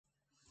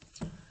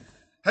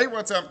Hey,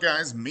 what's up,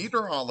 guys?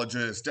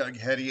 Meteorologist Doug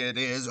Hetty. It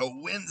is a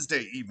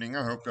Wednesday evening.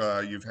 I hope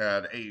you've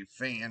had a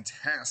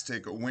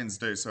fantastic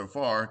Wednesday so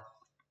far.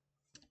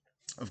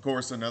 Of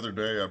course, another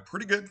day of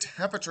pretty good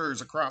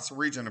temperatures across the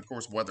region. Of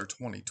course, Weather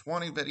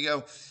 2020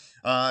 video.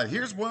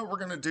 Here's what we're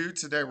going to do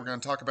today. We're going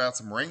to talk about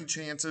some rain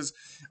chances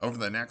over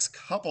the next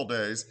couple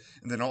days.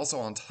 And then also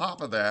on top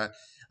of that,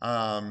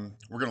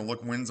 we're going to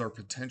look when's our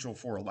potential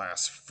for a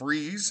last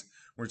freeze,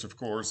 which of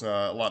course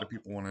a lot of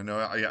people want to know.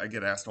 I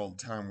get asked all the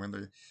time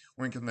when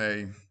can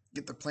they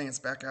get the plants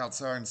back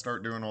outside and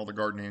start doing all the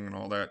gardening and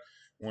all that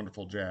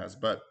wonderful jazz.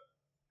 But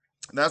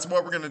that's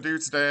what we're going to do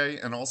today,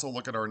 and also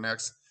look at our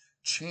next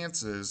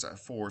chances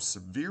for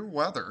severe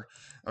weather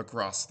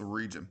across the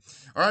region.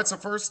 All right, so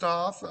first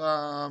off,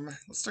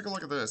 let's take a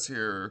look at this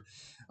here.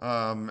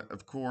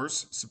 Of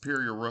course,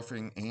 Superior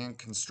Roofing and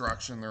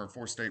Construction, they're a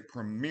four-state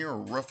premier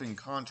roofing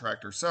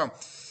contractor. So,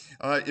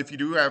 if you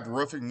do have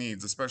roofing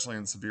needs, especially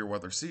in severe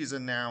weather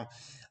season now,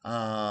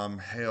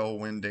 hail,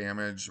 wind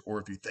damage, or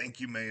if you think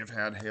you may have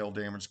had hail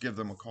damage, give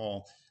them a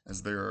call,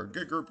 as they're a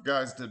good group of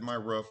guys. Did my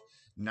roof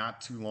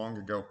not too long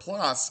ago.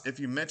 Plus, if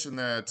you mention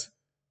that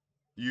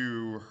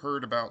you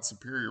heard about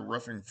Superior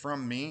Roofing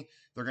from me,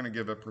 they're going to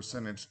give a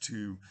percentage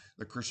to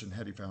the Christian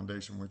Hetty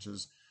Foundation, which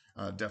is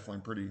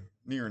definitely pretty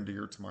near and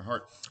dear to my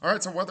heart. All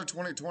right, so Weather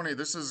 2020,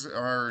 this is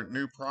our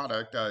new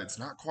product. It's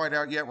not quite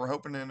out yet. We're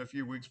hoping in a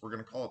few weeks we're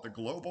going to call it the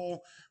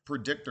Global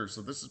Predictor.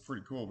 So this is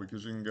pretty cool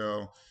because you can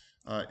go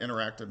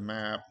interactive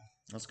map.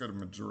 Let's go to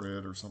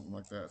Madrid or something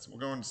like that. So we'll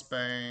go into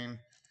Spain.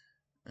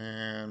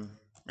 And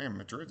man,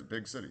 Madrid's a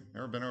big city.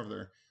 Never been over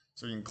there.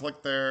 So you can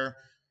click there.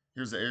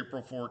 Here's the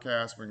April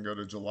forecast. We can go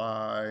to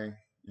July,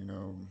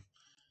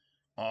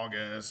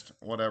 August,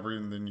 whatever,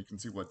 and then you can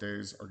see what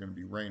days are going to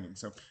be raining.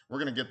 So we're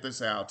going to get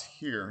this out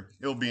here.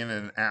 It'll be in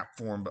an app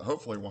form, but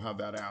hopefully we'll have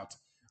that out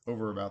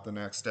over about the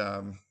next,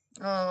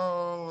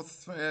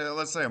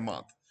 let's say a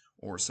month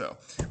or so.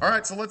 All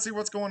right, so let's see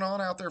what's going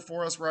on out there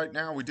for us right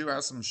now. We do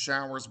have some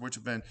showers which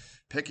have been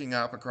picking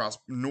up across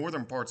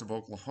northern parts of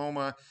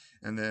Oklahoma,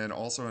 and then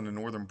also in the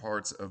northern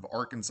parts of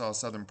Arkansas,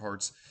 southern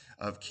parts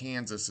of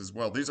Kansas as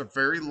well. These are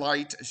very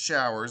light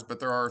showers, but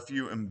there are a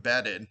few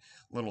embedded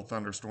little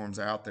thunderstorms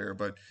out there.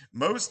 But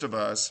most of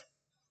us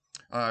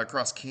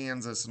across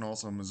Kansas and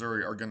also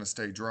Missouri are going to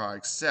stay dry,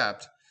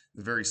 except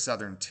the very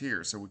southern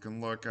tier. So we can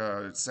look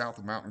south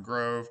of Mountain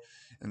Grove,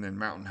 and then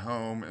Mountain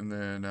Home, and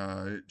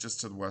then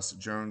just to the west of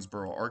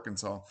Jonesboro,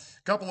 Arkansas.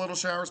 A couple little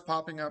showers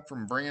popping up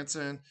from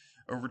Branson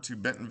over to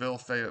Bentonville,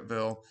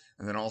 Fayetteville,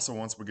 and then also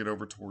once we get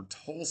over toward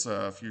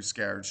Tulsa, a few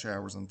scattered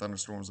showers and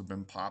thunderstorms have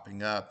been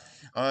popping up.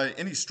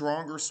 Any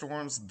stronger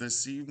storms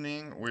this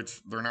evening,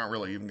 which they're not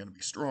really even going to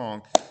be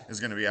strong, is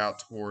going to be out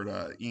toward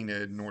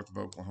Enid, north of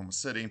Oklahoma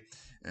City,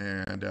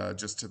 and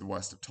just to the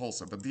west of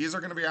Tulsa. But these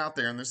are going to be out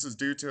there, and this is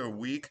due to a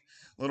weak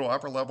little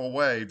upper level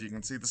wave. You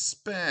can see the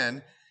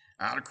spin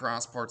out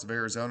across parts of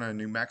Arizona and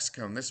New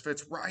Mexico, and this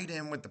fits right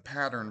in with the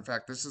pattern. In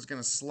fact, this is going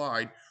to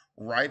slide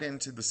right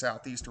into the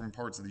southeastern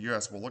parts of the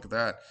U.S. We'll look at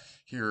that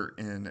here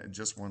in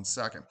just one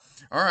second.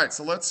 All right,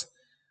 so let's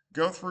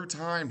go through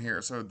time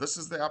here. So this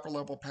is the upper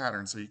level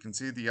pattern. So you can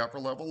see the upper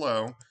level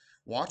low.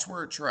 Watch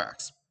where it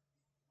tracks.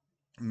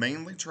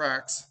 Mainly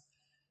tracks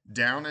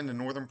down in the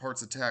northern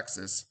parts of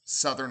Texas,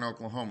 southern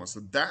Oklahoma.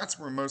 So that's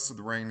where most of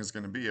the rain is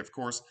going to be. Of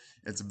course,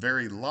 it's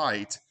very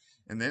light,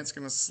 and then it's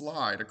going to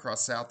slide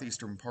across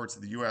southeastern parts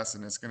of the U.S.,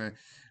 and it's going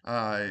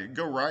to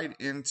go right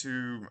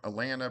into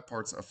Atlanta,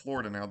 parts of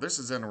Florida. Now, this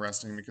is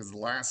interesting because the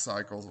last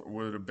cycle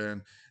would have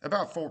been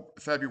about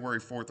February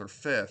 4th or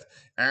 5th.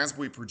 As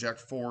we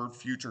project forward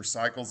future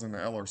cycles in the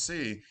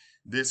LRC,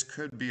 this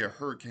could be a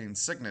hurricane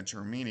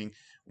signature, meaning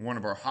one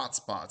of our hot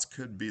spots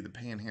could be the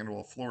panhandle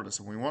of Florida.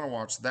 So we want to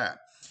watch that.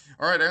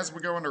 All right, as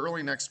we go into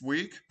early next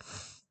week,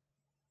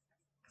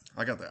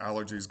 I got the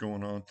allergies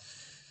going on.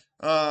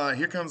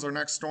 Here comes our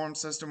next storm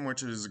system,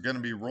 which is going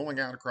to be rolling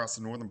out across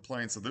the northern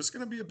plains. So there's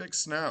going to be a big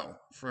snow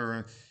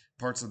for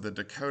parts of the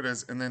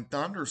Dakotas, and then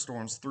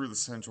thunderstorms through the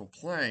central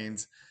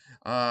plains.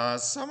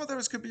 Some of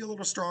those could be a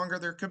little stronger.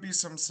 There could be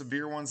some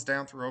severe ones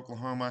down through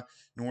Oklahoma,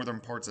 northern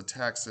parts of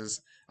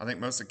Texas. I think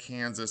most of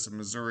Kansas and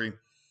Missouri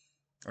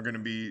are going to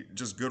be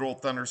just good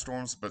old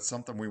thunderstorms, but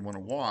something we want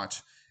to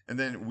watch. And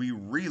then we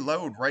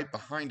reload right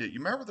behind it. You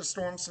remember the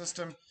storm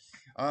system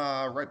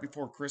right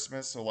before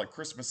Christmas? So like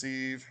Christmas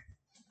Eve,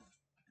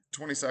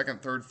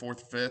 22nd, 3rd,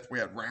 4th, 5th, we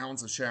had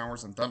rounds of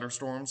showers and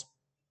thunderstorms.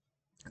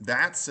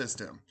 That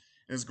system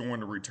is going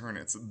to return.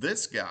 It's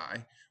this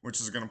guy, which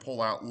is going to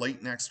pull out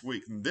late next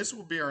week. And this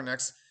will be our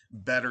next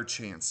better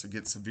chance to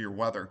get severe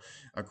weather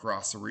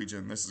across the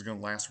region. This is going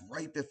to last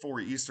right before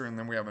Easter, and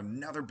then we have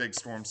another big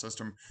storm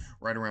system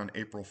right around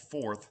April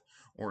 4th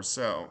or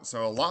so.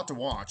 So a lot to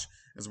watch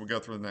as we go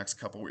through the next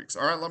couple weeks.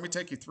 All right, let me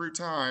take you through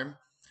time.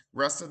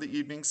 Rest of the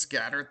evening,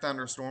 scattered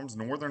thunderstorms,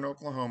 northern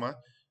Oklahoma,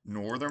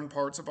 northern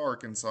parts of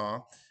Arkansas.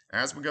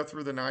 As we go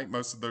through the night,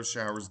 most of those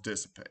showers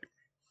dissipate.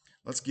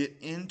 Let's get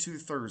into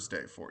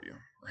Thursday for you.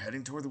 We're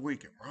heading toward the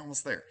weekend. We're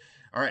almost there.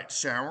 All right,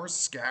 showers,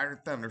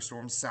 scattered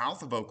thunderstorms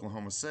south of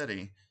Oklahoma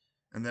City.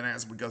 And then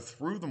as we go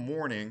through the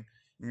morning,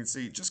 You can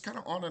see just kind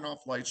of on and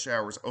off light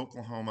showers,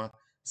 Oklahoma,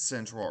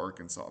 central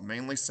Arkansas,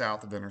 mainly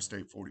south of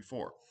Interstate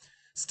 44.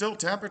 Still,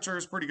 temperature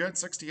is pretty good.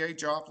 68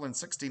 Joplin,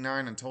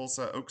 69 in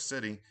Tulsa, Oak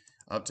City,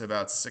 up to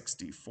about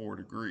 64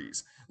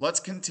 degrees. Let's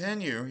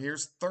continue.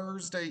 Here's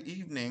Thursday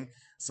evening.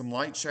 Some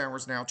light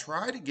showers now.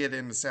 Try to get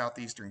into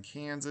southeastern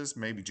Kansas,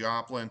 maybe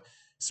Joplin,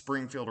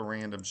 Springfield, a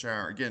random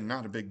shower. Again,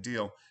 not a big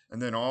deal.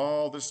 And then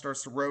all this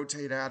starts to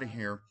rotate out of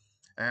here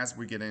as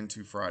we get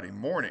into Friday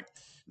morning.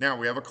 Now,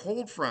 we have a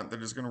cold front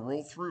that is going to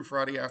roll through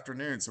Friday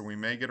afternoon, so we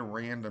may get a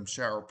random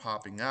shower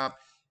popping up.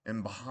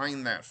 And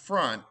behind that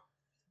front,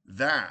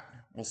 that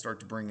will start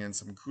to bring in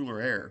some cooler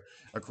air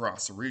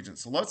across the region.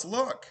 So let's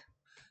look.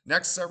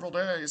 Next several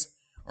days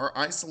are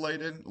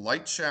isolated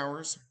light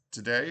showers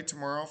today,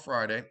 tomorrow,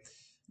 Friday.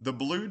 The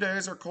blue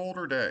days are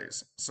colder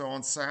days. So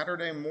on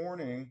Saturday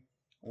morning,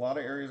 a lot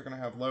of areas are going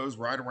to have lows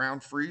right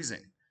around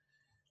freezing.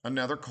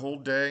 Another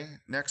cold day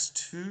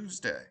next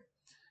Tuesday.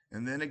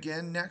 And then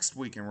again next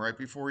weekend, right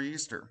before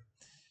Easter.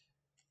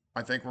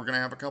 I think we're going to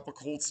have a couple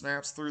cold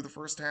snaps through the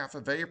first half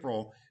of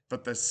April,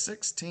 but the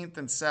 16th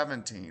and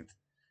 17th,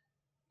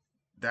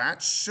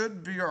 that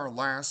should be our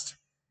last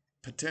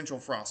potential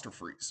frost or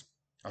freeze.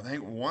 I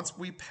think once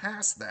we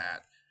pass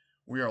that,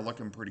 we are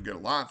looking pretty good. A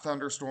lot of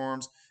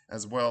thunderstorms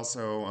as well.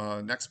 So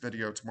next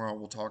video tomorrow,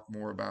 we'll talk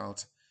more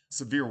about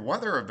severe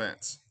weather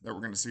events that we're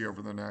going to see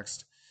over the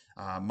next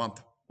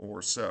month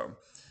or so.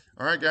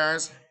 All right,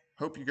 guys.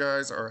 Hope you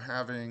guys are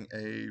having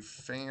a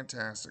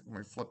fantastic, let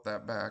me flip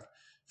that back,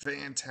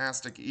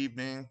 fantastic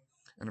evening.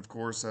 And of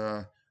course,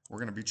 we're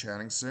going to be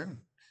chatting soon.